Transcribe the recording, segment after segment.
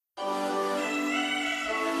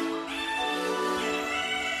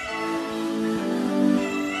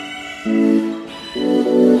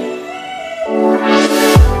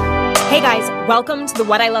Welcome to the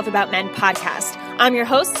What I Love About Men podcast. I'm your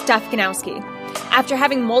host, Steph Ganowski. After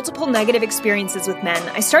having multiple negative experiences with men,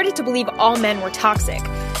 I started to believe all men were toxic.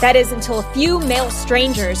 That is, until a few male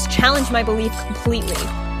strangers challenged my belief completely.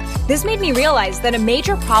 This made me realize that a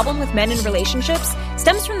major problem with men in relationships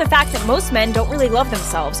stems from the fact that most men don't really love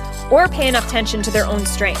themselves or pay enough attention to their own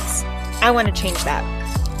strengths. I want to change that.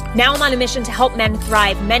 Now I'm on a mission to help men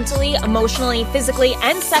thrive mentally, emotionally, physically,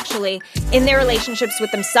 and sexually in their relationships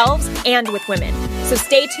with themselves and with women. So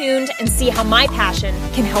stay tuned and see how my passion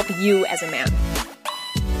can help you as a man.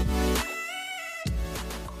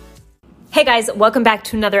 Hey guys, welcome back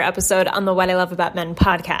to another episode on the What I Love About Men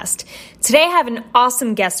podcast. Today I have an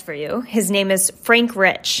awesome guest for you. His name is Frank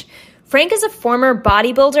Rich. Frank is a former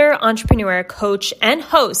bodybuilder, entrepreneur, coach, and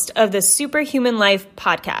host of the Superhuman Life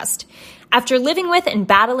podcast. After living with and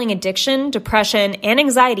battling addiction, depression, and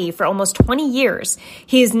anxiety for almost 20 years,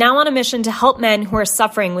 he is now on a mission to help men who are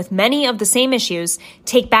suffering with many of the same issues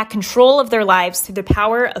take back control of their lives through the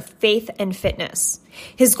power of faith and fitness.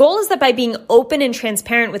 His goal is that by being open and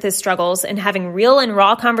transparent with his struggles and having real and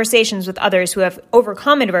raw conversations with others who have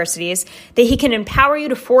overcome adversities, that he can empower you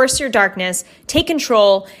to force your darkness, take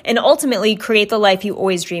control, and ultimately create the life you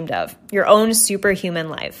always dreamed of, your own superhuman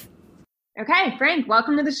life. Okay, Frank,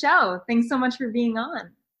 welcome to the show. Thanks so much for being on.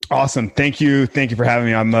 Awesome. Thank you. Thank you for having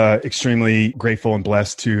me. I'm extremely grateful and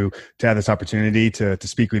blessed to have this opportunity to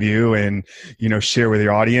speak with you and, share with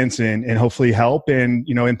your audience and hopefully help and,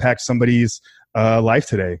 impact somebody's life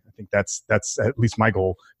today. I think that's at least my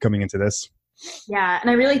goal coming into this. Yeah. And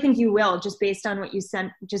I really think you will, just based on what you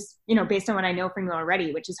sent, based on what I know from you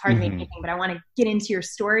already, which is hardly anything, but I want to get into your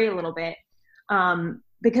story a little bit.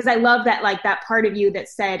 Because I love that, that part of you that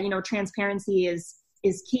said, transparency is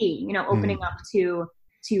key, opening up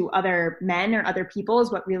to other men or other people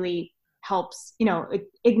is what really helps,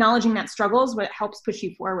 acknowledging that struggle is what helps push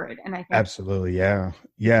you forward. And I think absolutely. Yeah.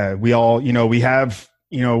 Yeah. We all, we have,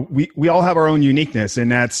 we all have our own uniqueness,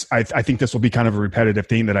 and that's, I think this will be kind of a repetitive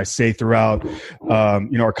theme that I say throughout,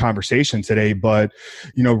 our conversation today, but,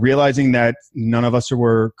 realizing that none of us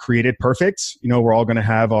were created perfect, we're all going to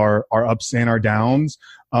have our ups and our downs,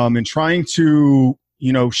 and trying to,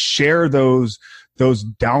 share those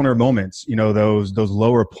downer moments, those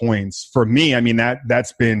lower points. For me, I mean,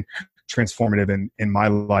 that's been transformative in my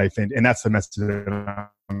life. And that's the message that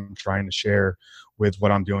I'm trying to share with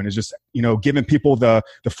what I'm doing, is just, giving people the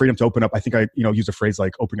freedom to open up. I think I, use a phrase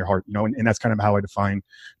like open your heart, and that's kind of how I define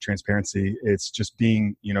transparency. It's just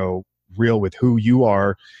being, real with who you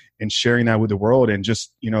are and sharing that with the world, and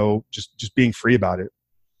just, just being free about it.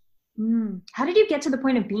 How did you get to the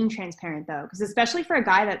point of being transparent though? Because especially for a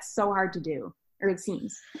guy, that's so hard to do, or it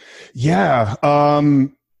seems. Yeah.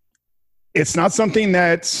 It's not something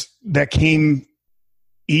that came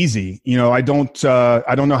easy. I don't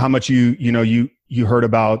know how much you heard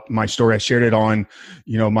about my story. I shared it on,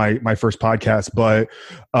 my first podcast, but,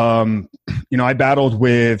 I battled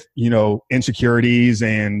with, insecurities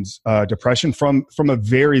and, depression from a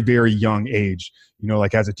very, very young age,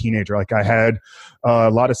 like as a teenager. Like I had a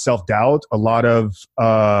lot of self-doubt, a lot of,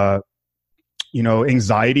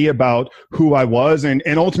 anxiety about who I was. And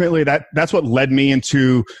ultimately that's what led me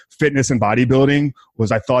into fitness and bodybuilding.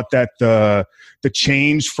 Was I thought that the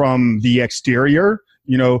change from the exterior,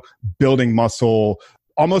 building muscle,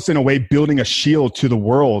 almost in a way, building a shield to the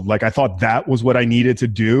world. Like I thought that was what I needed to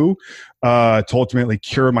do, to ultimately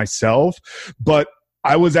cure myself. But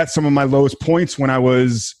I was at some of my lowest points when I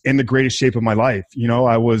was in the greatest shape of my life.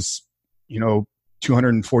 I was,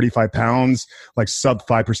 245 pounds, like sub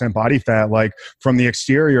 5% body fat. Like from the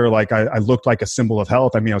exterior, like I looked like a symbol of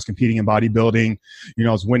health. I mean, I was competing in bodybuilding,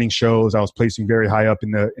 I was winning shows. I was placing very high up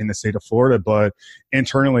in the state of Florida, but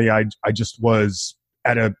internally I just was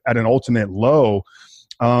at an ultimate low.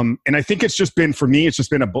 And I think it's just been, for me, it's just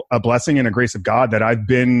been a blessing and a grace of God that I've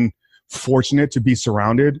been fortunate to be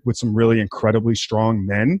surrounded with some really incredibly strong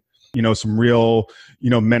men, some real,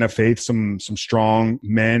 men of faith, some strong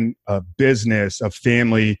men of business, of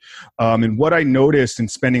family. And what I noticed in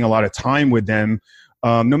spending a lot of time with them,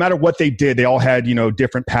 no matter what they did, they all had,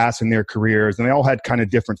 different paths in their careers, and they all had kind of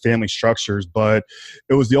different family structures, but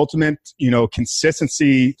it was the ultimate,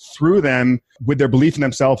 consistency through them with their belief in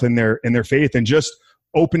themselves and their faith, and just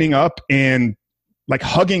opening up and like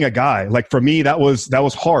hugging a guy. Like for me, that was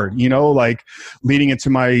hard, like leading into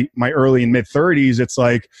my early and mid 30s. It's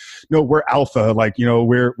like, no, we're alpha, like,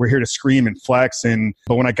 we're here to scream and flex.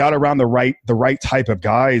 But when I got around the right type of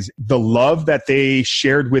guys, the love that they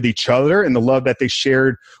shared with each other and the love that they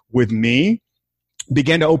shared with me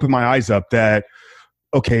began to open my eyes up that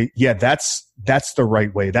okay, yeah, that's the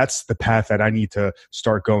right way. That's the path that I need to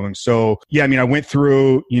start going. So yeah, I mean, I went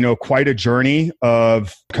through, quite a journey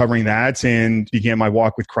of covering that and began my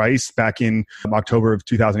walk with Christ back in October of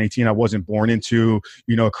 2018. I wasn't born into,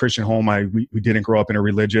 a Christian home. We didn't grow up in a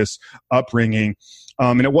religious upbringing.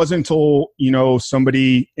 And it wasn't until,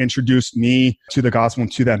 somebody introduced me to the gospel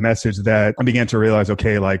and to that message that I began to realize,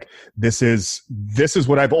 okay, like this is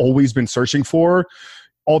what I've always been searching for.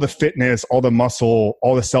 All the fitness, all the muscle,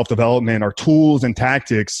 all the self-development are tools and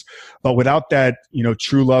tactics. But without that,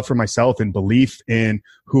 true love for myself and belief in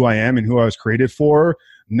who I am and who I was created for,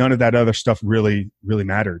 none of that other stuff really, really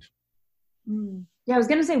mattered. Yeah, I was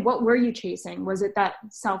going to say, what were you chasing? Was it that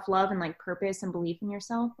self-love and like purpose and belief in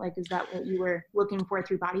yourself? Like, is that what you were looking for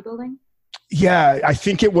through bodybuilding? Yeah, I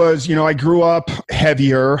think it was, I grew up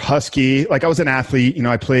heavier, husky. Like I was an athlete,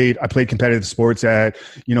 I played competitive sports at,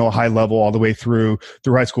 a high level all the way through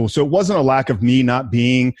high school. So it wasn't a lack of me not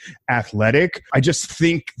being athletic. I just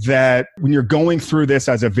think that when you're going through this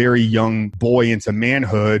as a very young boy into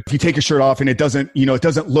manhood, if you take your shirt off and it doesn't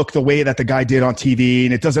look the way that the guy did on TV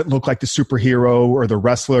and it doesn't look like the superhero or the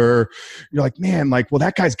wrestler, you're like, man, like, well,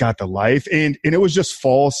 that guy's got the life. And it was just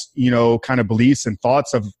false, kind of beliefs and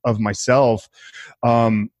thoughts of myself.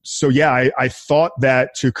 So yeah, I thought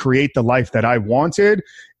that to create the life that I wanted,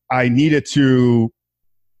 I needed to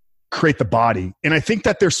create the body. And I think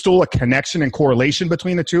that there's still a connection and correlation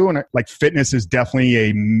between the two. And like fitness is definitely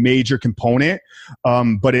a major component.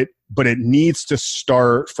 But it needs to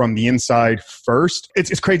start from the inside first.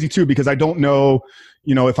 It's crazy too, because I don't know,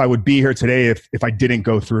 if I would be here today if I didn't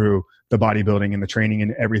go through the bodybuilding and the training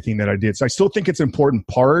and everything that I did. So I still think it's an important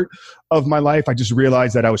part of my life. I just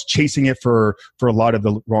realized that I was chasing it for a lot of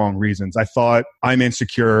the wrong reasons. I thought I'm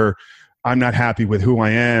insecure. I'm not happy with who I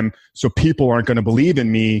am. So people aren't going to believe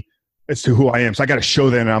in me as to who I am. So I got to show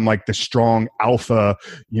them that I'm like the strong alpha,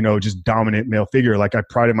 just dominant male figure. Like I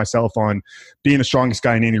prided myself on being the strongest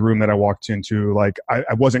guy in any room that I walked into. Like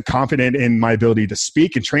I wasn't confident in my ability to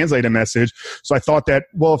speak and translate a message. So I thought that,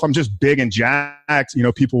 well, if I'm just big and jacked,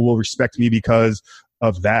 people will respect me because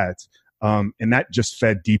of that. And that just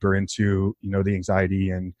fed deeper into, the anxiety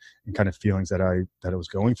and kind of feelings that I was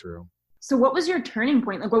going through. So what was your turning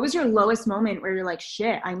point? Like, what was your lowest moment where you're like,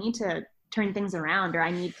 shit, I need to turn things around, or I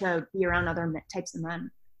need to be around other types of men?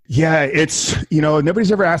 Yeah, it's, nobody's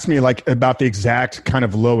ever asked me like about the exact kind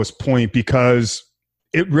of lowest point, because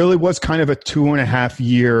it really was kind of a 2.5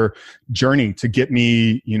 year journey to get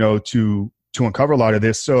me, to uncover a lot of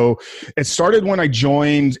this. So it started when I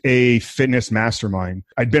joined a fitness mastermind.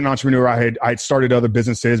 I'd been an entrepreneur. I'd started other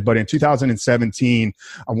businesses, but in 2017,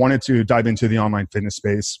 I wanted to dive into the online fitness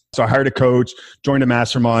space. So I hired a coach, joined a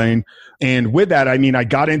mastermind. And with that, I mean, I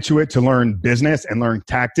got into it to learn business and learn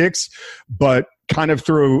tactics, but kind of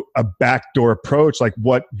through a backdoor approach. Like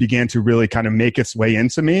what began to really kind of make its way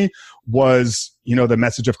into me was, the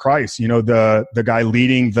message of Christ. The guy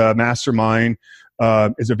leading the mastermind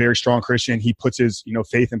is a very strong Christian. He puts his,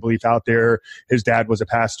 faith and belief out there. His dad was a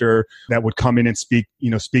pastor that would come in and speak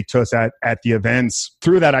to us at the events.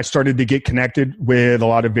 Through that, I started to get connected with a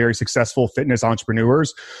lot of very successful fitness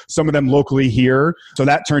entrepreneurs, some of them locally here. So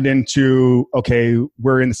that turned into, okay,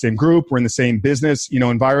 we're in the same group, we're in the same business,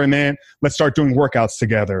 environment. Let's start doing workouts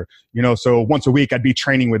together. So once a week I'd be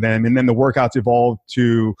training with them, and then the workouts evolved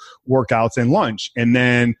to workouts and lunch. And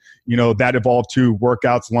then, that evolved to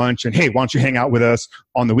workouts, lunch, and hey, why don't you hang out with us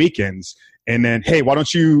on the weekends? And then, hey, why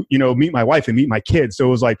don't you, meet my wife and meet my kids? So it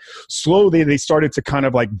was like slowly they started to kind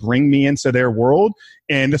of like bring me into their world.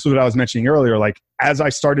 And this was what I was mentioning earlier. Like as I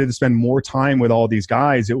started to spend more time with all these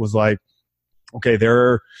guys, it was like, okay,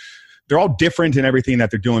 they're all different in everything that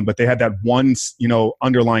they're doing, but they had that one,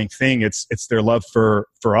 underlying thing. It's their love for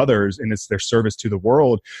others, and it's their service to the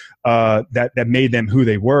world that made them who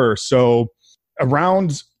they were. So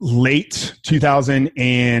around late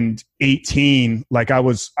 2018, like I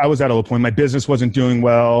was at a low point. My business wasn't doing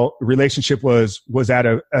well. Relationship was at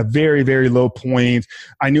a very, very low point.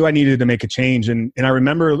 I knew I needed to make a change. And I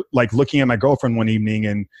remember like looking at my girlfriend one evening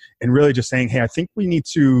and really just saying, hey, I think we need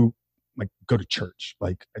to like go to church.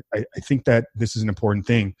 Like, I think that this is an important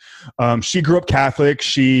thing. She grew up Catholic.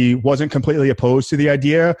 She wasn't completely opposed to the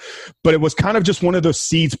idea, but it was kind of just one of those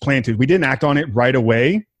seeds planted. We didn't act on it right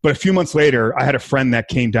away, but a few months later, I had a friend that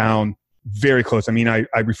came down very close. I mean, I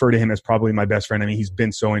refer to him as probably my best friend. I mean, he's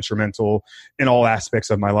been so instrumental in all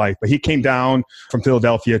aspects of my life. But he came down from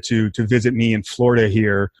Philadelphia to visit me in Florida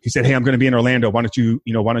here. He said, hey, I'm going to be in Orlando. Why don't you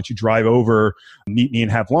drive over, meet me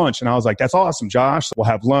and have lunch? And I was like, that's awesome, Josh. We'll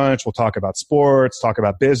have lunch. We'll talk about sports, talk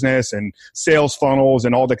about business and sales funnels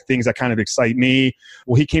and all the things that kind of excite me.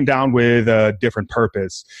 Well, he came down with a different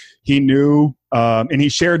purpose. He knew And he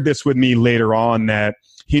shared this with me later on, that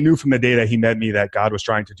he knew from the day that he met me that God was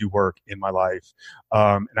trying to do work in my life.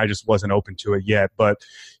 And I just wasn't open to it yet. But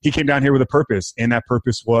he came down here with a purpose. And that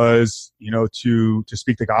purpose was, to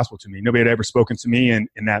speak the gospel to me. Nobody had ever spoken to me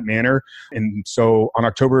in that manner. And so on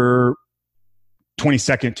October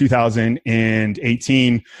 22nd,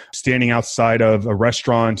 2018, standing outside of a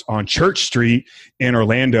restaurant on Church Street in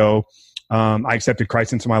Orlando, I accepted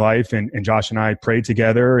Christ into my life, and Josh and I prayed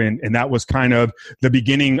together. And that was kind of the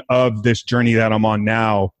beginning of this journey that I'm on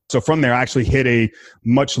now. So from there, I actually hit a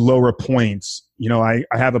much lower point. I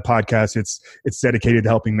have a podcast. It's dedicated to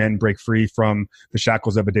helping men break free from the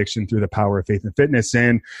shackles of addiction through the power of faith and fitness.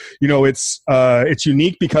 And, it's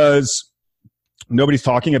unique because nobody's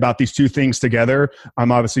talking about these two things together.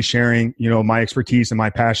 I'm obviously sharing, my expertise and my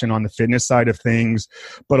passion on the fitness side of things,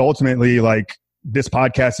 but ultimately, this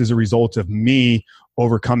podcast is a result of me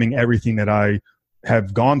overcoming everything that I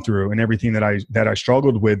have gone through and everything that I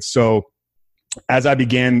struggled with. So as I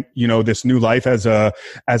began, this new life as a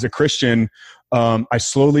Christian, I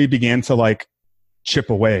slowly began to chip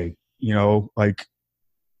away,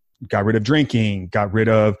 got rid of drinking, got rid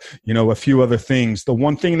of, a few other things. The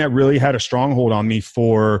one thing that really had a stronghold on me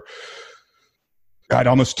for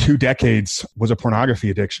almost 2 decades was a pornography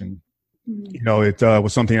addiction. It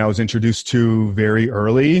was something I was introduced to very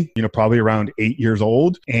early, probably around 8 years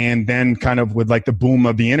old. And then kind of with the boom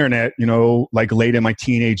of the internet, late in my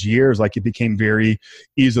teenage years, it became very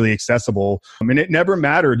easily accessible. And it never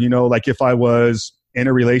mattered, if I was in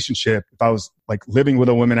a relationship, if I was living with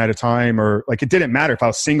a woman at a time, or it didn't matter if I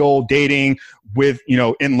was single, dating with,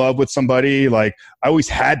 in love with somebody, I always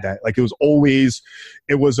had that.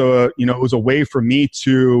 It was a way for me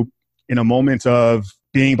to, in a moment of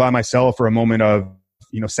being by myself, or a moment of,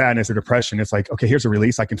 sadness or depression, it's okay, here's a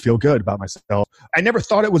release. I can feel good about myself. I never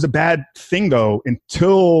thought it was a bad thing though,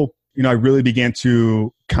 until, I really began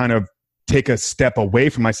to kind of take a step away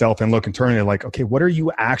from myself and look internally, okay, what are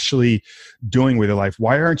you actually doing with your life?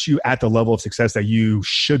 Why aren't you at the level of success that you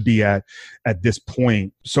should be at this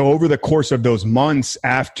point? So over the course of those months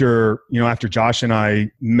after Josh and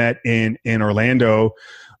I met in Orlando,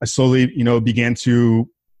 I slowly, began to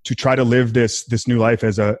try to live this new life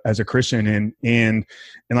as a Christian. And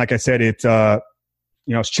like I said, it,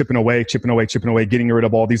 it's chipping away, getting rid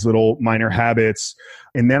of all these little minor habits.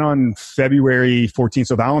 And then on February 14th,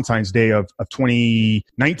 so Valentine's Day of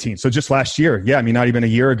 2019, so just last year, not even a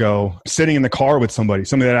year ago, sitting in the car with somebody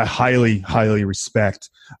that I highly, highly respect.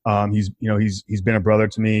 He's been a brother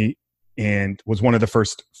to me, and was one of the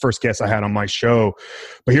first guests I had on my show.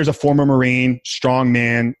 But here's a former Marine, strong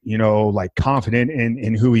man, confident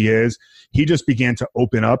in who he is. He just began to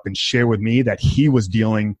open up and share with me that he was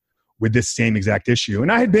dealing with this same exact issue.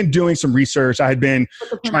 And I had been doing some research. I had been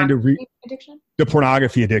trying to the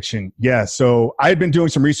pornography addiction. Yeah. So I had been doing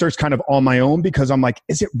some research kind of on my own, because I'm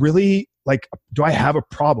is it really do I have a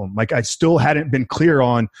problem? I still hadn't been clear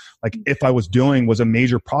on if I was a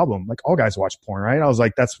major problem. All guys watch porn, right? I was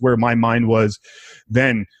that's where my mind was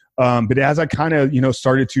then. But as I kind of,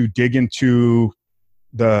 started to dig into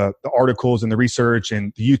the articles and the research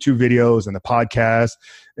and the YouTube videos and the podcast,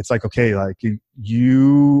 it's okay,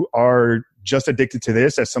 you are just addicted to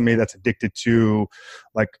this as somebody that's addicted to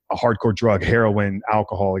a hardcore drug, heroin,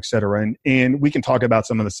 alcohol, etc. And we can talk about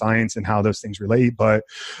some of the science and how those things relate, but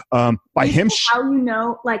by him, how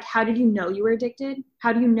did you know you were addicted?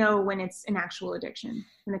 How do you know when it's an actual addiction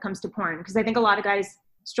when it comes to porn? Because I think a lot of guys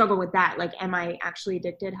struggle with that. Am I actually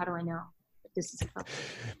addicted? How do I know if this is a problem?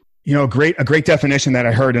 A great definition that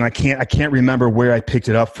I heard, and I can't remember where I picked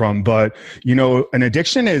it up from, but an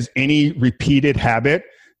addiction is any repeated habit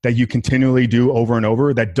that you continually do over and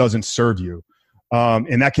over that doesn't serve you.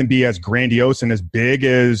 And that can be as grandiose and as big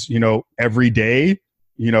as, every day,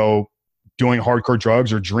 doing hardcore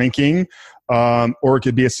drugs or drinking. Or it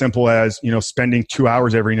could be as simple as, spending 2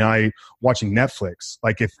 hours every night watching Netflix.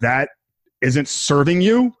 If that isn't serving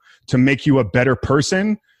you to make you a better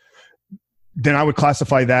person, then I would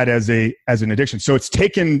classify that as an addiction. So it's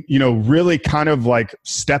taken, really kind of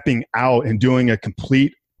stepping out and doing a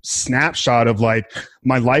complete snapshot of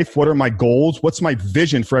my life. What are my goals? What's my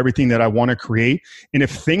vision for everything that I want to create? And if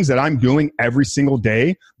things that I'm doing every single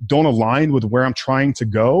day don't align with where I'm trying to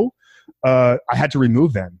go, I had to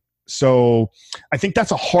remove them. So I think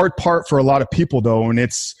that's a hard part for a lot of people though.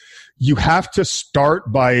 And you have to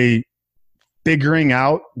start by figuring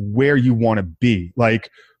out where you want to be.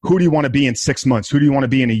 Who do you want to be in 6 months? Who do you want to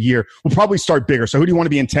be in a year? We'll probably start bigger. So who do you want to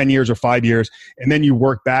be in 10 years or 5 years? And then you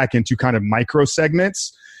work back into kind of micro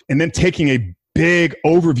segments, and then taking big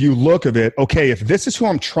overview look of it. Okay, if this is who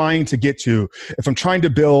I'm trying to get to, if I'm trying to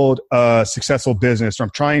build a successful business, or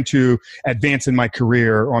I'm trying to advance in my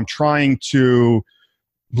career, or I'm trying to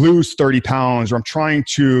lose 30 pounds, or I'm trying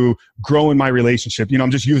to grow in my relationship,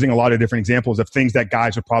 I'm just using a lot of different examples of things that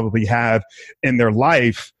guys would probably have in their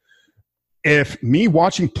life. If me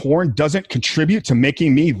watching porn doesn't contribute to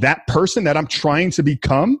making me that person that I'm trying to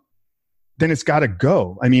become, then it's got to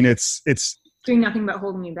go. I mean, it's doing nothing but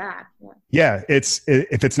holding you back. Yeah.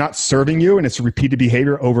 If it's not serving you and it's a repeated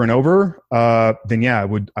behavior over and over, then yeah,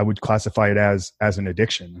 I would classify it as an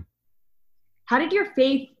addiction. How did your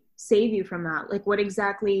faith save you from that? Like, what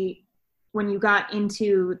exactly, when you got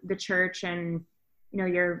into the church and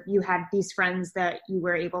you had these friends that you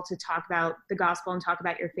were able to talk about the gospel and talk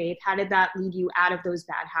about your faith, how did that lead you out of those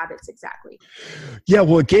bad habits exactly? Yeah,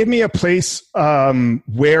 well, it gave me a place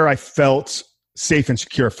where I felt safe and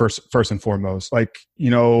secure first and foremost. Like,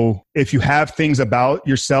 if you have things about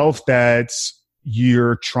yourself that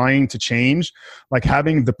you're trying to change, like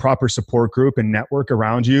having the proper support group and network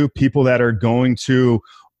around you, people that are going to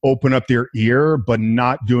open up their ear, but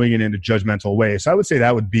not doing it in a judgmental way. So I would say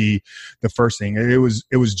that would be the first thing. It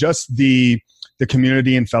was just the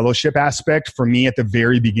community and fellowship aspect for me at the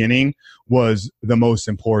very beginning was the most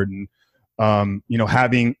important.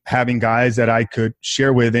 Having guys that I could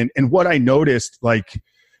share with, and what I noticed, like,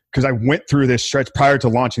 because I went through this stretch prior to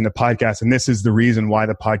launching the podcast, and this is the reason why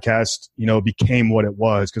the podcast, became what it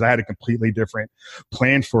was, because I had a completely different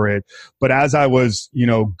plan for it. But as I was,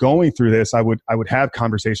 going through this, I would have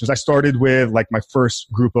conversations. I started with like my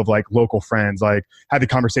first group of like local friends, like had the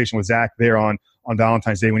conversation with Zach there on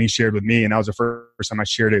Valentine's Day when he shared with me. And that was the first time I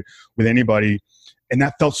shared it with anybody. And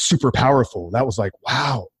that felt super powerful. That was like,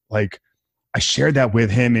 wow, like I shared that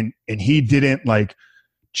with him and he didn't like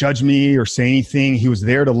judge me or say anything. He was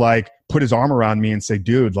there to like put his arm around me and say,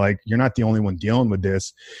 dude, like you're not the only one dealing with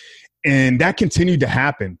this. And that continued to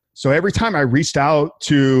happen. So every time I reached out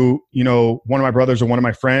to, one of my brothers or one of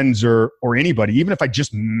my friends or anybody, even if I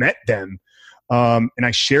just met them, and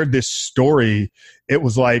I shared this story, it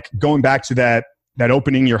was like going back to that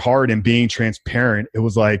opening your heart and being transparent. It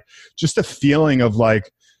was like just a feeling of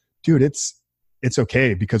like, dude, it's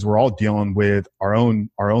okay, because we're all dealing with our own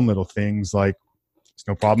little things. Like, it's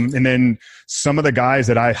no problem. And then some of the guys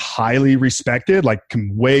that I highly respected, like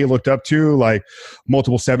way looked up to, like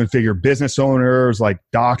multiple 7-figure business owners, like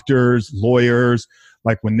doctors, lawyers,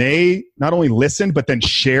 like when they not only listened, but then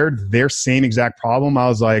shared their same exact problem, I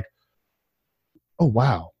was like, oh,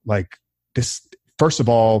 wow. Like this, first of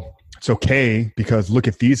all, it's okay, because look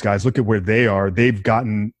at these guys, look at where they are. They've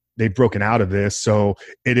broken out of this. So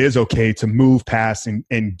it is okay to move past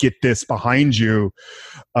and get this behind you.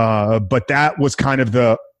 But that was kind of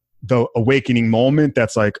the awakening moment.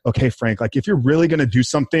 That's like, okay, Frank, like if you're really going to do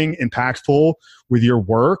something impactful with your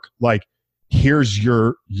work, like here's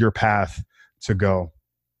your path to go.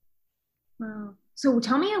 Wow. So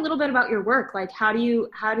tell me a little bit about your work. Like, how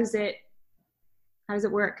does it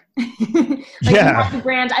work? Like, yeah. You have the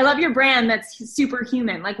brand. I love your brand. That's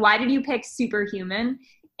Superhuman. Like, why did you pick Superhuman?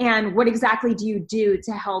 And what exactly do you do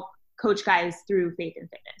to help coach guys through faith and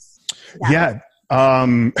fitness? Yeah.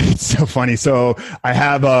 It's so funny. So I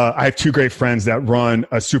have 2 great friends that run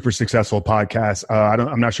a super successful podcast.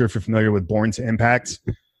 I'm not sure if you're familiar with Born to Impact.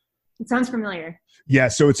 It sounds familiar. Yeah.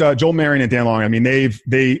 So it's Joel Marion and Dan Long. I mean,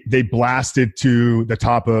 they blasted to the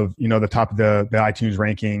top of the iTunes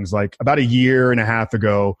rankings like about a year and a half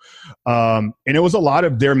ago. And it was a lot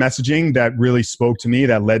of their messaging that really spoke to me,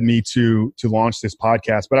 that led me to launch this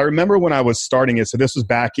podcast. But I remember when I was starting it, so this was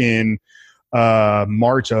back in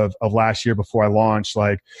March of last year before I launched,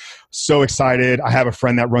 like so excited. I have a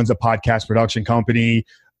friend that runs a podcast production company.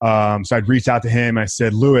 So I'd reached out to him. I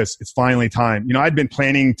said, Lewis, it's finally time. I'd been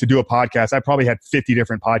planning to do a podcast. I probably had 50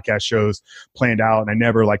 different podcast shows planned out, and I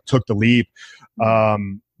never like took the leap.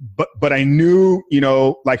 But I knew,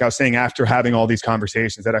 like I was saying, after having all these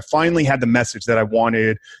conversations, that I finally had the message that I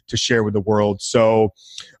wanted to share with the world. So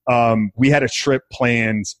we had a trip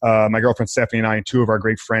planned, my girlfriend Stephanie and I and 2 of our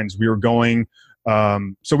great friends. We were going,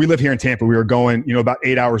 so we live here in Tampa. We were going, about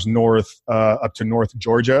 8 hours north, up to North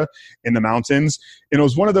Georgia in the mountains. And it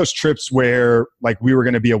was one of those trips where like we were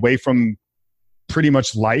going to be away from pretty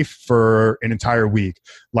much life for an entire week,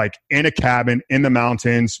 like in a cabin in the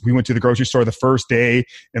mountains. We went to the grocery store the first day,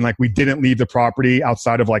 and like we didn't leave the property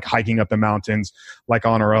outside of like hiking up the mountains, like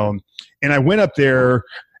on our own. And I went up there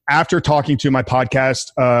after talking to my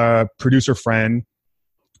podcast producer friend.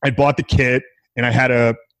 I bought the kit, and I had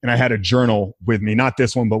a journal with me, not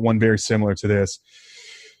this one, but one very similar to this.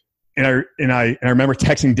 And I remember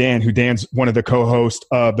texting Dan, Dan's one of the co-hosts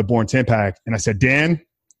of the Born to Impact. And I said, Dan,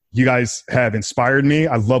 you guys have inspired me.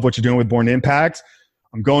 I love what you're doing with Born to Impact.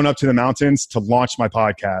 I'm going up to the mountains to launch my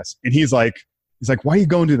podcast. And he's like, why are you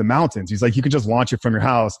going to the mountains? He's like, you can just launch it from your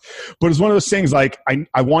house. But it's one of those things, like,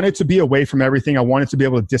 I wanted to be away from everything. I wanted to be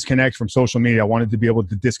able to disconnect from social media. I wanted to be able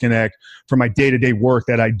to disconnect from my day-to-day work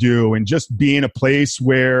that I do, and just be in a place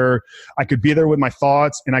where I could be there with my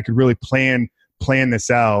thoughts and I could really plan this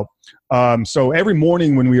out. So every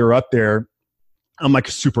morning when we were up there, I'm like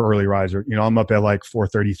a super early riser. You know, I'm up at like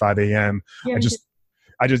 4:35 a.m. Yeah,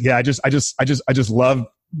 I just love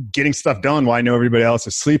getting stuff done while I know everybody else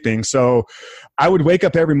is sleeping. So I would wake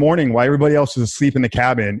up every morning while everybody else was asleep in the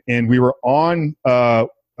cabin, and we were on a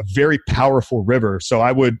very powerful river. So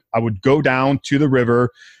I would go down to the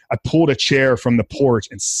river. I pulled a chair from the porch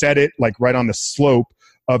and set it like right on the slope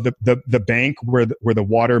of the bank where the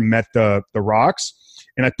water met the rocks.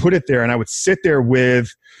 And I put it there, and I would sit there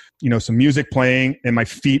with, you know, some music playing and my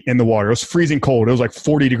feet in the water. It was freezing cold. It was like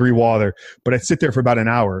 40-degree water, but I'd sit there for about an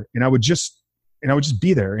hour, and I would just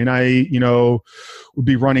be there. And I, you know, would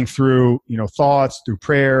be running through, you know, thoughts, through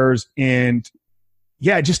prayers. And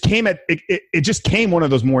yeah, it just came it just came one of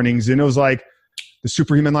those mornings, and it was like The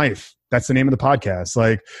Superhuman Life. That's the name of the podcast.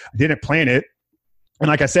 Like, I didn't plan it. And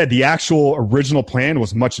like I said, the actual original plan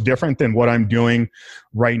was much different than what I'm doing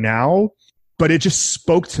right now, but it just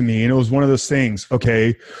spoke to me. And it was one of those things.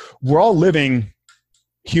 Okay, we're all living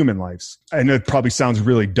human lives. I know it probably sounds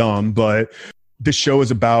really dumb, but this show is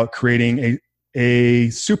about creating a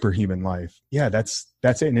superhuman life. Yeah, that's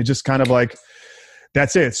it. And it just kind of like,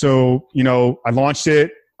 that's it. So, you know, I launched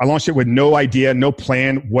it with no idea, no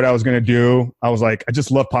plan what I was going to do. I was like, I just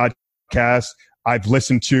love podcasts. I've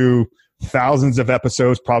listened to thousands of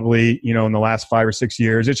episodes, probably, you know, in the last 5 or 6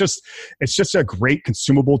 years. It's just a great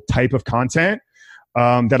consumable type of content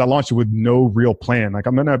that I launched with no real plan. Like,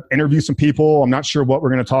 I'm going to interview some people. I'm not sure what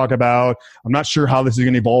we're going to talk about. I'm not sure how this is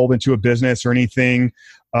going to evolve into a business or anything.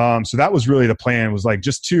 So that was really the plan, was like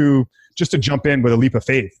just to jump in with a leap of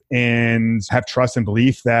faith and have trust and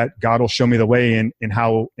belief that God will show me the way and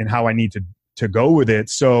how I need to go with it.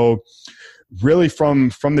 So really from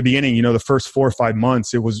the beginning, you know, the first 4 or 5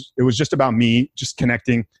 months, it was just about me, just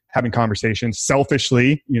connecting, having conversations.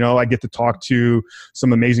 Selfishly, you know, I get to talk to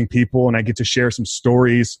some amazing people and I get to share some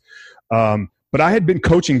stories. But I had been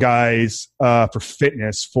coaching guys for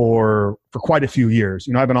fitness for quite a few years.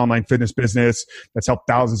 You know, I have an online fitness business that's helped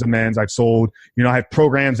thousands of men. I've sold, you know, I have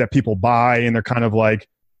programs that people buy and they're kind of like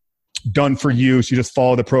done for you. So you just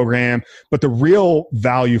follow the program. But the real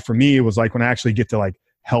value for me was like when I actually get to like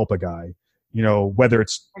help a guy, you know, whether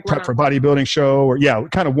it's prep for bodybuilding show or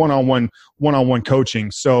kind of one-on-one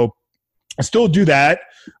coaching. So I still do that.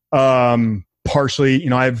 Partially, you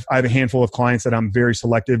know, I have a handful of clients that I'm very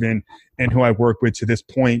selective in and who I work with to this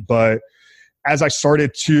point. But as I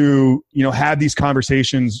started to, you know, have these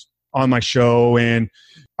conversations on my show, and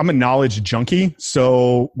I'm a knowledge junkie.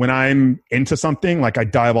 So when I'm into something, like I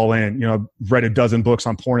dive all in. You know, I've read a dozen books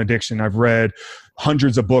on porn addiction. I've read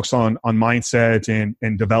hundreds of books on mindset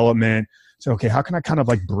and development. So, okay, how can I kind of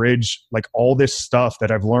like bridge like all this stuff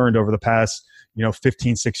that I've learned over the past, you know,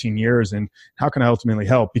 15, 16 years, and how can I ultimately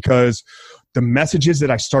help? Because the messages that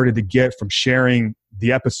I started to get from sharing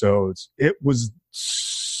the episodes, it was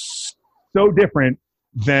so different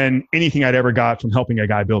than anything I'd ever got from helping a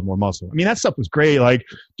guy build more muscle. I mean, that stuff was great. Like,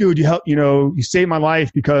 dude, you saved my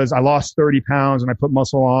life because I lost 30 pounds and I put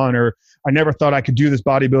muscle on, or I never thought I could do this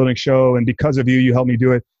bodybuilding show, and because of you, you helped me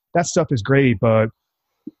do it. That stuff is great. But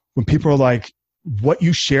when people are like, what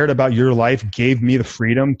you shared about your life gave me the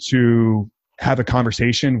freedom to have a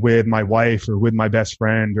conversation with my wife or with my best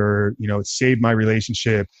friend, or, you know, it saved my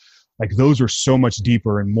relationship. Like, those are so much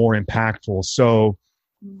deeper and more impactful. So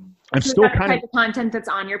I'm still kind of type of content that's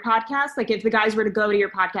on your podcast. Like, if the guys were to go to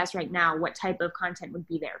your podcast right now, what type of content would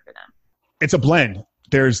be there for them? It's a blend.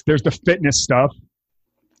 There's the fitness stuff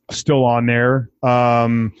still on there.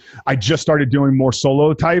 I just started doing more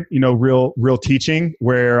solo type, you know, real teaching,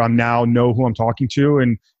 where I'm now know who I'm talking to.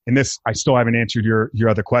 And this, I still haven't answered your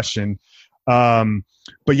other question.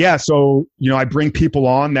 But yeah, so, you know, I bring people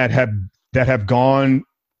on that have gone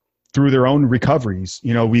through their own recoveries.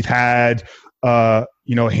 You know, we've had,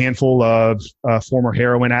 you know, a handful of former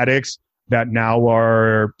heroin addicts that now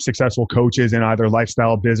are successful coaches in either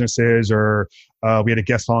lifestyle businesses, or we had a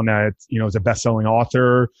guest on that, you know, is a best-selling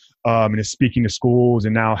author and is speaking to schools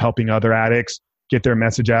and now helping other addicts get their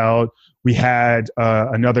message out. We had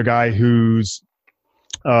another guy who's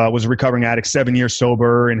was a recovering addict, 7 years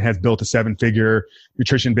sober, and has built a 7-figure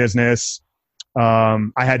nutrition business. I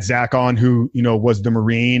had Zach on, who, you know, was the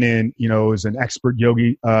Marine and, you know, is an expert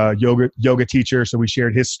yoga teacher. So we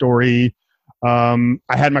shared his story. I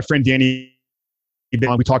had my friend Danny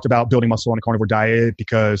We talked about building muscle on a carnivore diet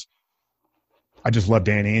because I just love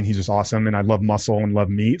Danny and he's just awesome. And I love muscle and love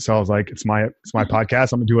meat. So I was like, it's my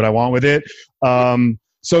podcast. I'm gonna do what I want with it.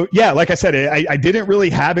 So yeah, like I said, I didn't really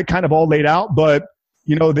have it kind of all laid out, but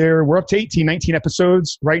we're up to 18, 19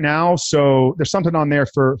 episodes right now. So there's something on there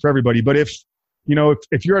for everybody. But if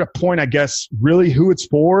you're at a point, I guess really who it's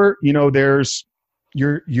for,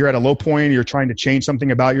 you're at a low point, you're trying to change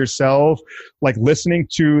something about yourself, like listening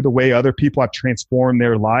to the way other people have transformed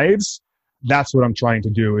their lives. That's what I'm trying to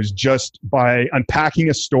do, is just by unpacking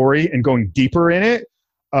a story and going deeper in it.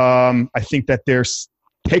 I think that there's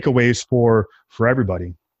takeaways for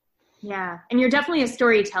everybody. Yeah. And you're definitely a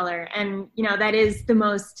storyteller. And, that is the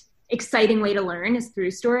most exciting way to learn, is through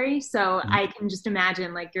story. So I can just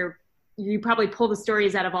imagine like you probably pull the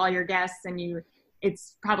stories out of all your guests, and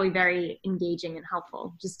it's probably very engaging and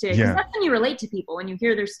helpful because that's when you relate to people, when you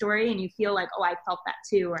hear their story and you feel like, oh, I felt that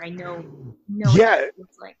too, or I know what it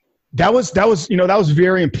looks like. That was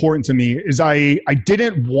very important to me, is I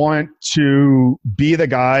didn't want to be the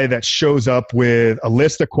guy that shows up with a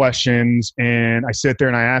list of questions and I sit there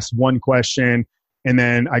and I ask one question and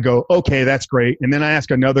then I go, okay, that's great. And then I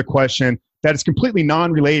ask another question that is completely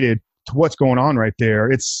non-related to what's going on right there.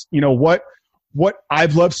 It's, what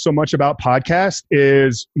I've loved so much about podcasts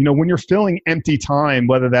is, when you're filling empty time,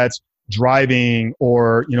 whether that's driving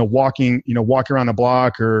or, walking around the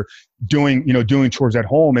block or doing chores at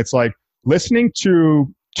home, it's like listening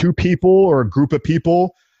to two people or a group of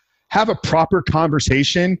people have a proper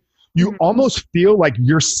conversation. You almost feel like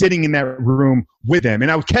you're sitting in that room with them. And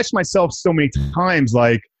I would catch myself so many times,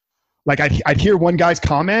 like I'd hear one guy's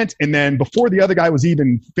comment, and then before the other guy was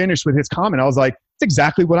even finished with his comment, I was like, it's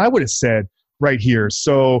exactly what I would have said right here.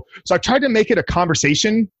 So I tried to make it a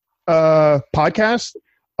conversation podcast.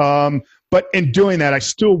 But in doing that, I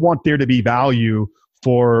still want there to be value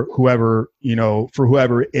for whoever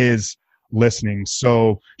is listening.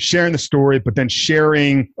 So sharing the story, but then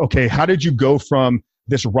sharing, okay, how did you go from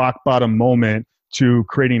this rock bottom moment to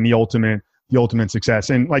creating the ultimate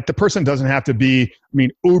success? And like, the person doesn't have to be,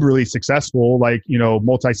 uberly successful, like,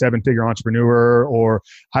 multi-7-figure entrepreneur or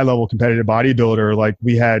high level competitive bodybuilder. Like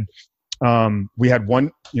we had one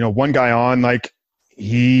guy on, like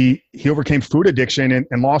he overcame food addiction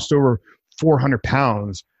and lost over 400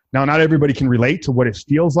 pounds. Now, not everybody can relate to what it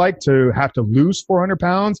feels like to have to lose 400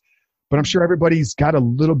 pounds, but I'm sure everybody's got a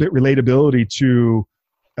little bit relatability to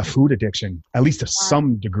a food addiction, at least to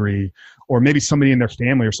some degree, or maybe somebody in their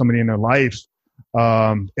family or somebody in their life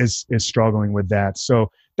is struggling with that.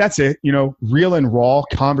 So that's it, real and raw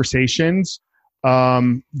conversations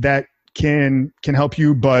that can help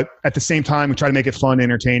you, but at the same time, we try to make it fun,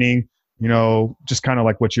 entertaining, just kind of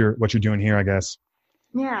like what you're doing here, I guess.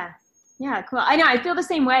 Yeah, cool. I know, I feel the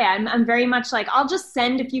same way. I'm very much like, I'll just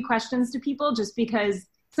send a few questions to people just because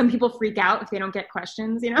some people freak out if they don't get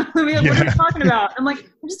questions, What are you talking about? I'm like,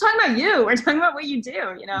 I'm just talking about you. We're talking about what you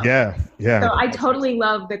do, Yeah. So I totally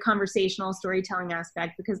love the conversational storytelling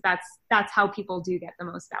aspect, because that's how people do get the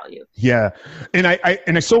most value. Yeah. And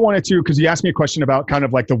I still wanted to, because you asked me a question about kind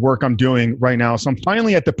of like the work I'm doing right now. So I'm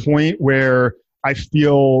finally at the point where I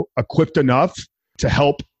feel equipped enough to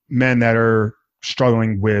help men that are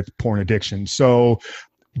struggling with porn addiction. So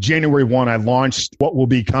January 1, I launched what will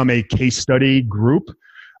become a case study group.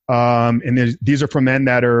 And these are for men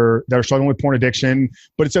that are struggling with porn addiction,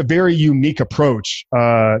 but it's a very unique approach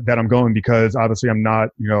that I'm going, because obviously I'm not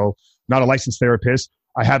a licensed therapist.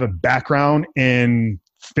 I have a background in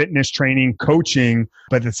fitness training, coaching,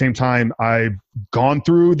 but at the same time, I've gone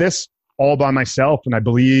through this all by myself. And I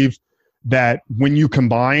believe that when you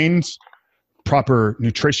combine proper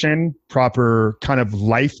nutrition, proper kind of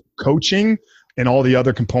life coaching, and all the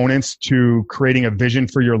other components to creating a vision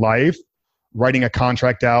for your life, writing a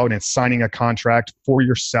contract out and signing a contract for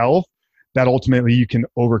yourself, that ultimately you can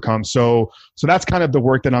overcome. So that's kind of the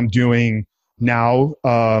work that I'm doing now.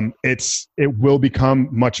 It will become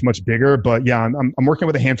much, much bigger, but yeah, I'm working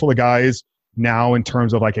with a handful of guys now in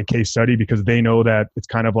terms of like a case study, because they know that it's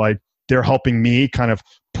kind of like they're helping me kind of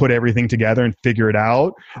put everything together and figure it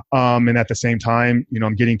out. And at the same time,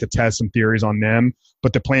 I'm getting to test some theories on them,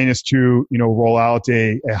 but the plan is to, roll out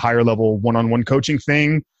a higher level one-on-one coaching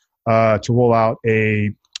thing, to roll out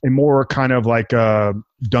a more kind of like a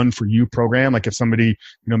done for you program. Like if somebody,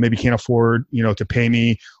 maybe can't afford, to pay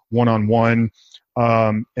me one-on-one.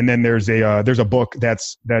 And then there's a book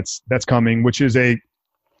that's coming, which is it's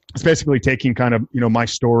basically taking kind of, my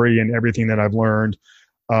story and everything that I've learned.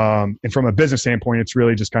 And from a business standpoint, it's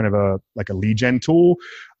really just kind of a lead gen tool.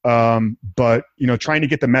 But, trying to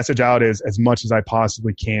get the message out as much as I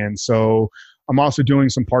possibly can. So I'm also doing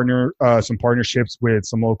some partnerships with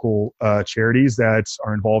some local charities that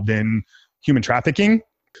are involved in human trafficking.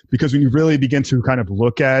 Because when you really begin to kind of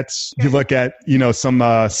look at some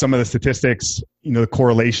of the statistics, the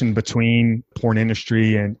correlation between porn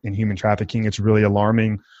industry and human trafficking, it's really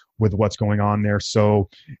alarming with what's going on there. So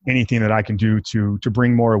anything that I can do to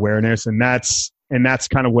bring more awareness, and that's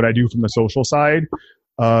kind of what I do from the social side,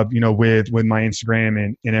 with my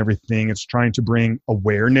Instagram and everything. It's trying to bring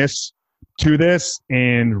awareness to this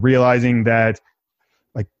and realizing that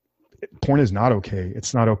like porn is not okay.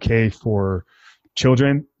 It's not okay for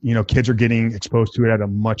children. Kids are getting exposed to it at a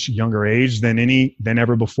much younger age than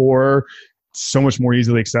ever before. It's so much more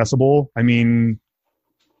easily accessible. I mean,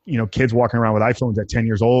 kids walking around with iPhones at 10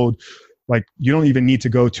 years old, like you don't even need to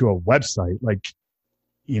go to a website. Like,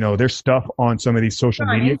 there's stuff on some of these social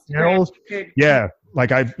media channels. Yeah.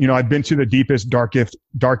 Like I've been to the deepest,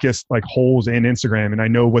 darkest like holes in Instagram, and I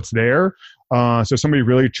know what's there. So somebody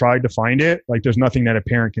really tried to find it. Like there's nothing that a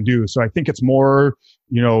parent can do. So I think it's more,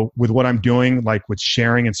 with what I'm doing, like with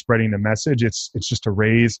sharing and spreading the message, it's just to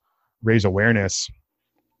raise awareness.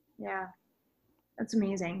 Yeah. That's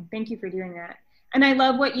amazing. Thank you for doing that. And I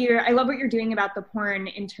love what you're doing about the porn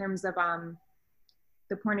in terms of,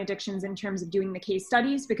 the porn addictions in terms of doing the case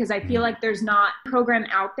studies, because I feel like there's not a program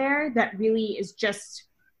out there that really is just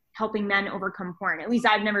helping men overcome porn. At least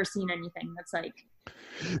I've never seen anything that's like.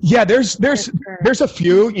 Yeah, there's a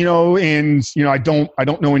few, and I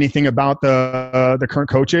don't know anything about the current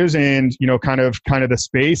coaches and kind of the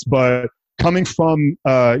space, but coming from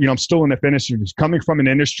I'm still in the fitness industry, coming from an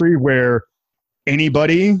industry where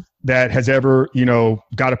anybody that has ever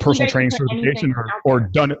got a personal training certification or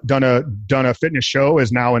done a fitness show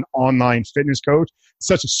is now an online fitness coach. It's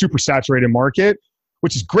such a super saturated market,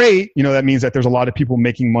 which is great. That means that there's a lot of people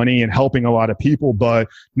making money and helping a lot of people. But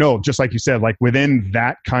no, just like you said, like within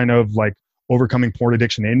that kind of like overcoming porn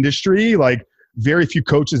addiction industry, like very few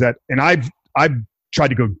coaches and I've tried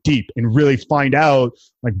to go deep and really find out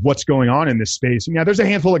like what's going on in this space. And yeah, there's a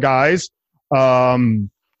handful of guys. A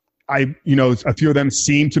few of them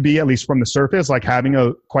seem to be, at least from the surface, like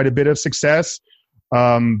having quite a bit of success.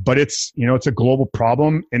 But it's a global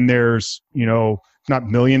problem, and there's, not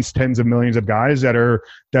millions, tens of millions of guys that are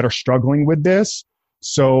struggling with this.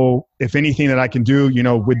 So if anything that I can do,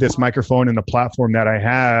 with this microphone and the platform that I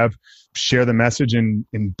have, share the message and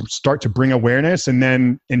start to bring awareness. And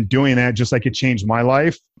then in doing that, just like it changed my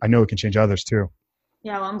life, I know it can change others too.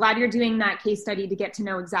 Yeah. Well, I'm glad you're doing that case study to get to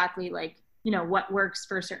know exactly like, what works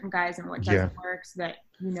for certain guys and what doesn't work, so that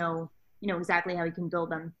you know exactly how you can build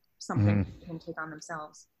them something they can take on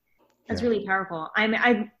themselves. That's really powerful.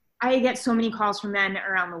 I get so many calls from men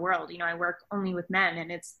around the world. I work only with men,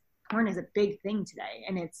 and porn is a big thing today,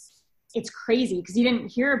 and it's crazy because you didn't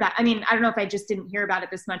hear about. I mean, I don't know if I just didn't hear about it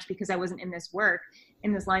this much because I wasn't in this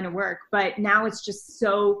line of work, but now it's just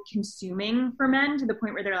so consuming for men to the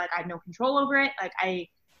point where they're like, I have no control over it. Like I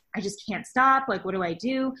just can't stop. Like, what do I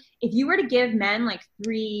do? If you were to give men like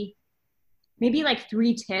three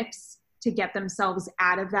tips to get themselves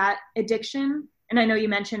out of that addiction. And I know you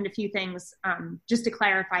mentioned a few things, just to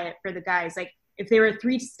clarify it for the guys, like if there were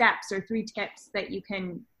 3 steps or 3 tips that you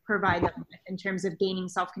can provide them with in terms of gaining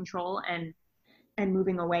self-control and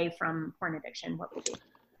moving away from porn addiction, what would you?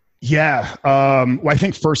 Yeah. Well, I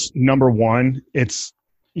think first, number one, it's,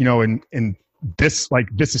 in this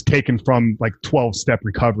is taken from like 12-step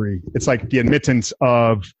recovery. It's like the admittance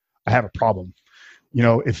of I have a problem.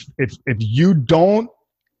 If you don't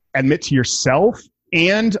admit to yourself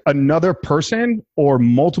and another person or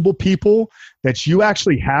multiple people that you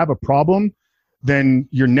actually have a problem, then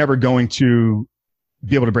you're never going to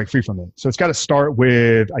be able to break free from it. So it's got to start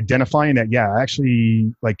with identifying that,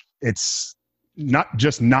 actually, like it's not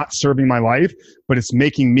just not serving my life, but it's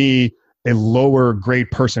making me a lower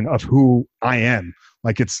grade person of who I am.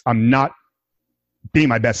 Like I'm not being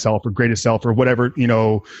my best self or greatest self or whatever,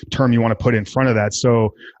 term you want to put in front of that.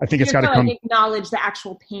 So I think it's got to come. Acknowledge the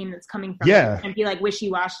actual pain that's coming from it and be like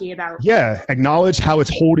wishy-washy about. Yeah. Acknowledge how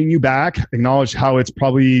it's holding you back. Acknowledge how it's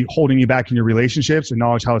probably holding you back in your relationships.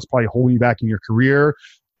 Acknowledge how it's probably holding you back in your career,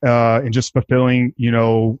 and just fulfilling,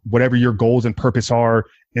 whatever your goals and purpose are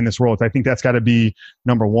in this world. I think that's got to be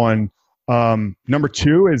number one. Number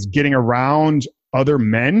 2 is getting around other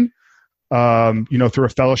men, through a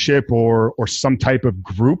fellowship or some type of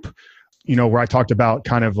group, where I talked about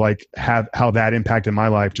kind of like how that impacted my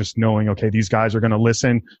life, just knowing, okay, these guys are going to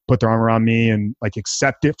listen, put their arm around me and like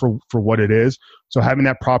accept it for what it is. So having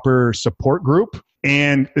that proper support group.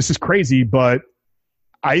 And this is crazy, but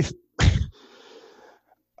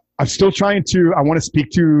I'm still trying to, I want to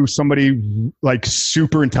speak to somebody like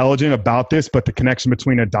super intelligent about this, but the connection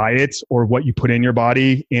between a diet or what you put in your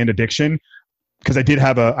body and addiction. Because I did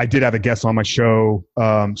have a guest on my show.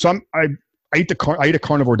 So I eat a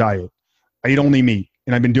carnivore diet. I eat only meat,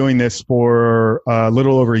 and I've been doing this for a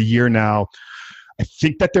little over a year now. I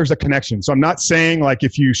think that there's a connection. So I'm not saying like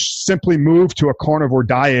if you simply move to a carnivore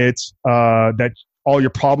diet, that all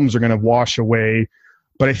your problems are going to wash away.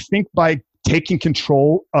 But I think by taking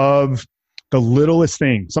control of the littlest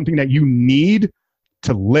thing, something that you need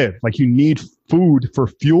to live, like you need food for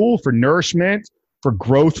fuel, for nourishment, for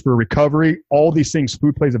growth, for recovery, all these things,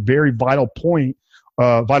 food plays a very vital part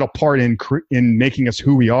in making us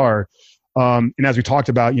who we are. And as we talked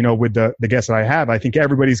about, with the guests that I have, I think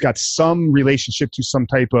everybody's got some relationship to some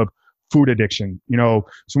type of food addiction, So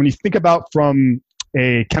when you think about from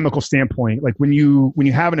a chemical standpoint, like when you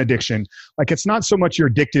have an addiction, like it's not so much you're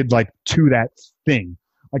addicted like to that thing.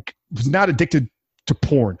 Like I was not addicted to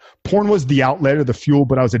porn. Porn was the outlet or the fuel,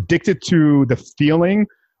 but I was addicted to the feeling,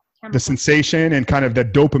 the sensation, and kind of the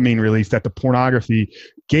dopamine release that the pornography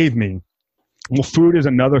gave me. Well, food is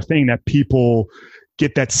another thing that people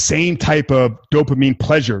get that same type of dopamine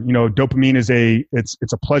pleasure. Dopamine is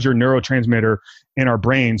it's a pleasure neurotransmitter in our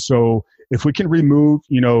brain. So if we can remove,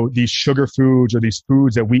 these sugar foods or these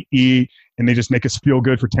foods that we eat and they just make us feel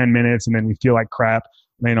good for 10 minutes and then we feel like crap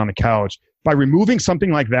laying on the couch, by removing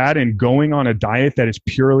something like that and going on a diet that is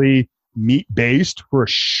purely meat based for a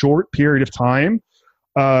short period of time,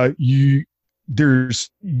 you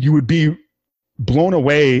would be blown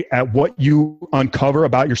away at what you uncover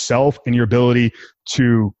about yourself and your ability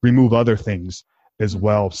to remove other things as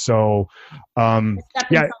well. So,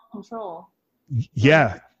 self-control.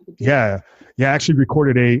 Yeah. I actually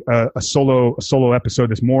recorded a solo episode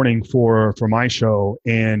this morning for my show,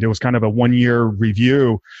 and it was kind of a 1-year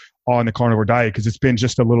review on the carnivore diet because it's been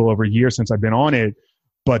just a little over a year since I've been on it.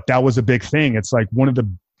 But that was a big thing. It's like one of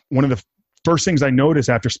the first things I noticed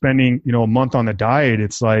after spending a month on the diet.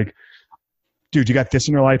 It's like, dude, you got this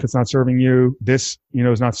in your life that's not serving you. This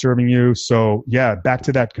is not serving you. So yeah, back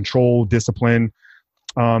to that control, discipline.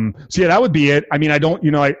 That would be it. I mean, I don't,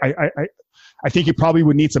 I think you probably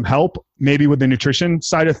would need some help maybe with the nutrition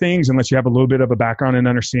side of things, unless you have a little bit of a background and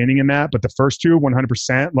understanding in that. But the first two,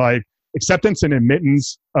 100%, like acceptance and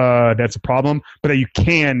admittance, that's a problem, but that you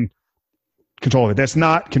can control it. That's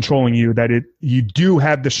not controlling you, you do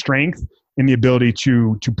have the strength and the ability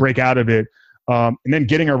to break out of it. And then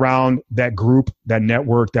getting around that group, that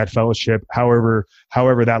network, that fellowship, however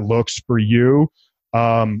that looks for you.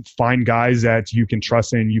 Find guys that you can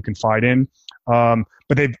trust in, you can fight in.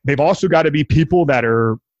 But they've also got to be people that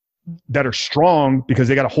are strong, because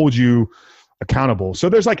they got to hold you accountable. So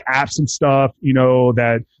there's like apps and stuff,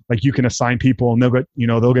 that like you can assign people and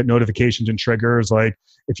they'll get notifications and triggers, like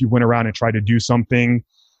if you went around and tried to do something.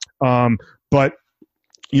 But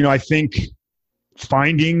I think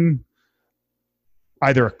finding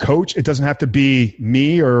either a coach, it doesn't have to be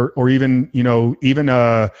me or even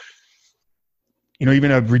a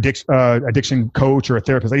addiction coach or a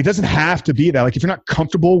therapist. Like, it doesn't have to be that. Like, if you're not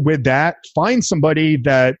comfortable with that, find somebody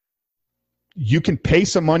that you can pay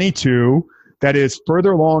some money to that is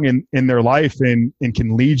further along in their life and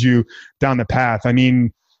can lead you down the path. I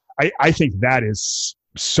mean, I think that is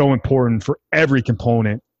so important for every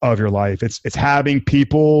component of your life. It's having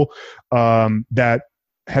people that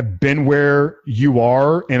have been where you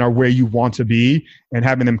are and are where you want to be, and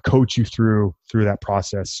having them coach you through that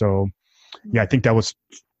process. So yeah, I think that was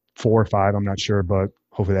 4 or 5. I'm not sure, but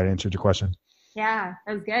hopefully that answered your question. Yeah,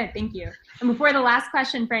 that was good. Thank you. And before the last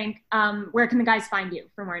question, Frank, where can the guys find you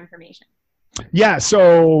for more information? Yeah.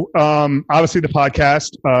 So, obviously the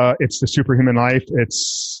podcast, it's The Superhuman Life.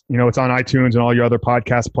 It's, it's on iTunes and all your other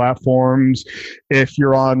podcast platforms. If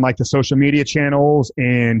you're on like the social media channels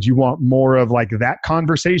and you want more of like that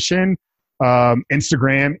conversation,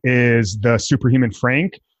 Instagram is The Superhuman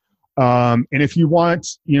Frank. And if you want,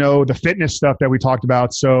 the fitness stuff that we talked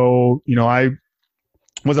about. So, I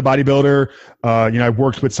was a bodybuilder. I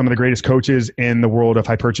worked with some of the greatest coaches in the world of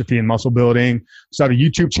hypertrophy and muscle building. So I have a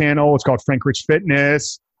YouTube channel. It's called Frank Rich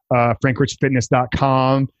Fitness.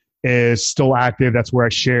 FrankRichFitness.com is still active. That's where I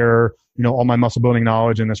share, all my muscle building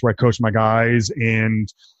knowledge, and that's where I coach my guys. And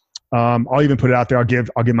I'll even put it out there. I'll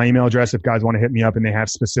give my email address if guys want to hit me up and they have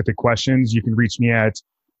specific questions. You can reach me at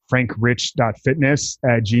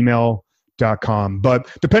frankrich.fitness@gmail.com. But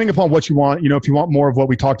depending upon what you want, if you want more of what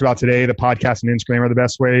we talked about today, the podcast and Instagram are the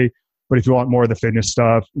best way. But if you want more of the fitness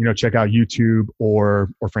stuff, check out YouTube or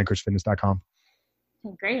frankrichfitness.com.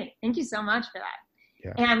 Okay, great. Thank you so much for that.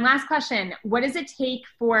 Yeah. And last question, what does it take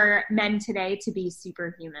for men today to be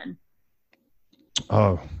superhuman?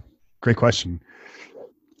 Oh, Great question.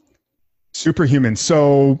 Superhuman.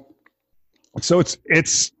 So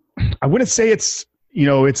it's I wouldn't say it's,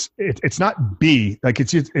 it's not be, like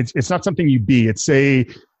it's not something you be. It's a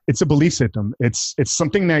belief system. It's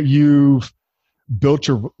something that you've built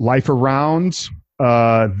your life around,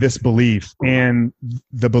 this belief. And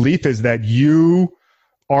the belief is that you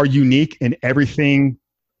are unique in everything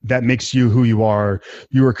that makes you who you are.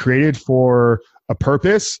 You were created for a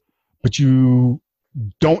purpose, but you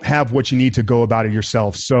don't have what you need to go about it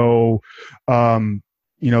yourself. So,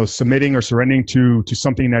 submitting or surrendering to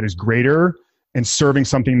something that is greater and serving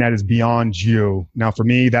something that is beyond you. Now, for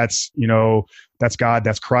me, that's God,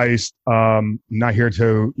 that's Christ. I'm not here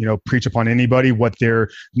to, preach upon anybody what there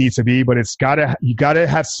needs to be, but you gotta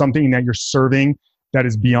have something that you're serving that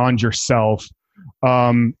is beyond yourself.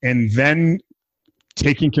 And then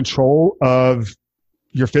taking control of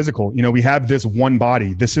your physical. We have this one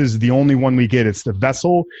body. This is the only one we get. It's the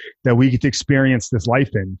vessel that we get to experience this life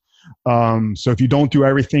in. So if you don't do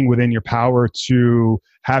everything within your power to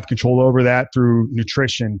have control over that through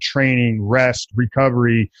nutrition, training, rest,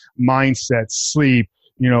 recovery, mindset, sleep,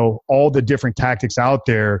 all the different tactics out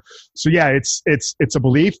there. So yeah, it's a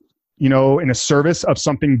belief, in a service of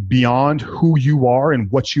something beyond who you are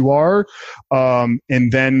and what you are.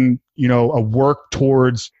 And then, a work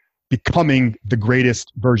towards becoming the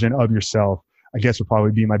greatest version of yourself, I guess would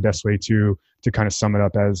probably be my best way to kind of sum it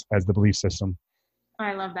up as the belief system.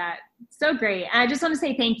 I love that. So great. And I just want to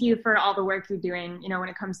say thank you for all the work you're doing, when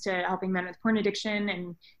it comes to helping men with porn addiction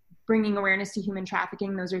and bringing awareness to human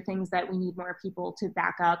trafficking. Those are things that we need more people to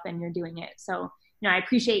back up, and you're doing it. So, I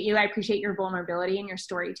appreciate you. I appreciate your vulnerability and your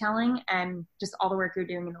storytelling and just all the work you're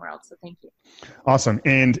doing in the world. So thank you. Awesome.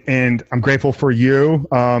 And I'm grateful for you.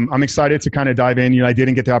 I'm excited to kind of dive in. I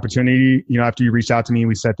didn't get the opportunity, after you reached out to me,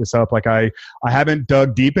 we set this up. Like I haven't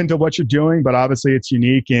dug deep into what you're doing, but obviously it's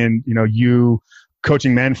unique. And, you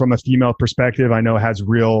coaching men from a female perspective, I know has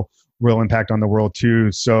real impact on the world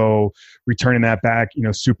too. So returning that back,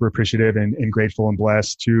 super appreciative and grateful and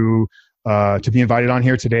blessed to be invited on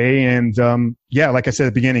here today. And like I said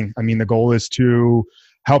at the beginning, the goal is to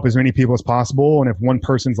help as many people as possible. And if one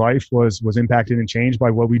person's life was impacted and changed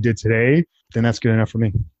by what we did today, then that's good enough for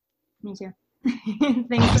me. Me too.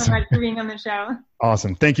 Thanks so much for being on the show.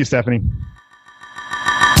 Awesome. Thank you, Stephanie.